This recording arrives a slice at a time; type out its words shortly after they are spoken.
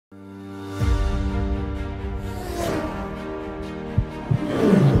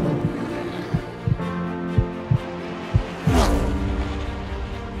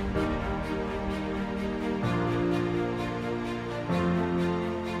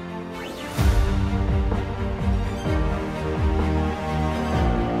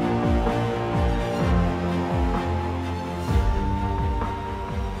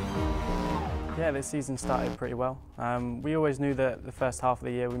Yeah, this season started pretty well. We always knew that the first half of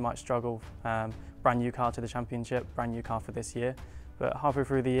the year we might struggle. Brand new car to the championship, brand new car for this year. But halfway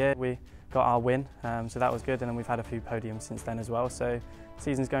through the year we got our win, so that was good, and then we've had a few podiums since then as well. So the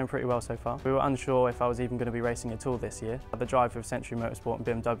season's going pretty well so far. We were unsure if I was even going to be racing at all this year. The drive with Century Motorsport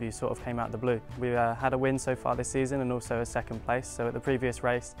and BMW sort of came out of the blue. We had a win so far this season and also a second place. So at the previous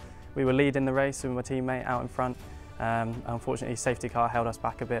race we were leading the race with my teammate out in front. Unfortunately, safety car held us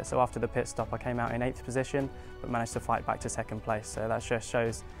back a bit, so after the pit stop I came out in 8th position but managed to fight back to 2nd place, so that just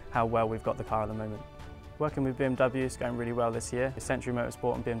shows how well we've got the car at the moment. Working with BMW is going really well this year. Century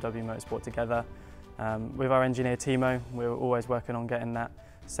Motorsport and BMW Motorsport together. With our engineer Timo, we're always working on getting that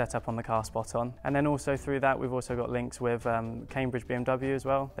set up on the car spot on. And then also through that we've also got links with Cambridge BMW as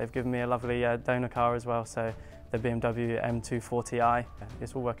well. They've given me a lovely donor car as well, so the BMW M240i.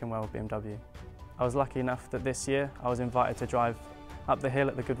 It's all working well with BMW. I was lucky enough that this year I was invited to drive up the hill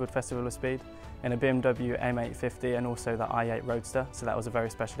at the Goodwood Festival of Speed in a BMW M850 and also the i8 Roadster, so that was a very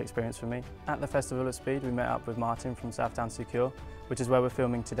special experience for me. At the Festival of Speed we met up with Martin from Southdown Secure, which is where we're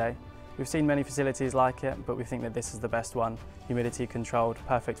filming today. We've seen many facilities like it, but we think that this is the best one. Humidity controlled,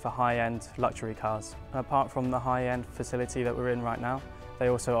 perfect for high-end luxury cars. Apart from the high-end facility that we're in right now, they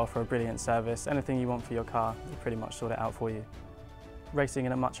also offer a brilliant service. Anything you want for your car, they pretty much sort it out for you. Racing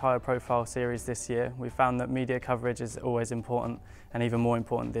in a much higher profile series this year, we found that media coverage is always important, and even more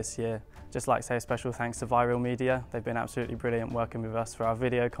important this year. Just like to say a special thanks to Vireal Media. They've been absolutely brilliant working with us for our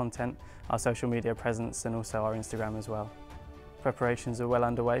video content, our social media presence and also our Instagram as well. Preparations are well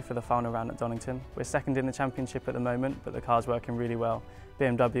underway for the final round at Donington. We're second in the championship at the moment, but the car's working really well.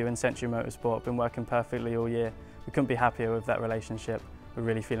 BMW and Century Motorsport have been working perfectly all year. We couldn't be happier with that relationship. We're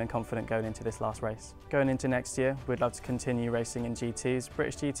really feeling confident going into this last race. Going into next year, we'd love to continue racing in GTs,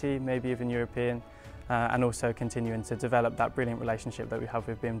 British GT, maybe even European, and also continuing to develop that brilliant relationship that we have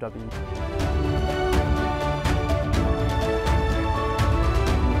with BMW.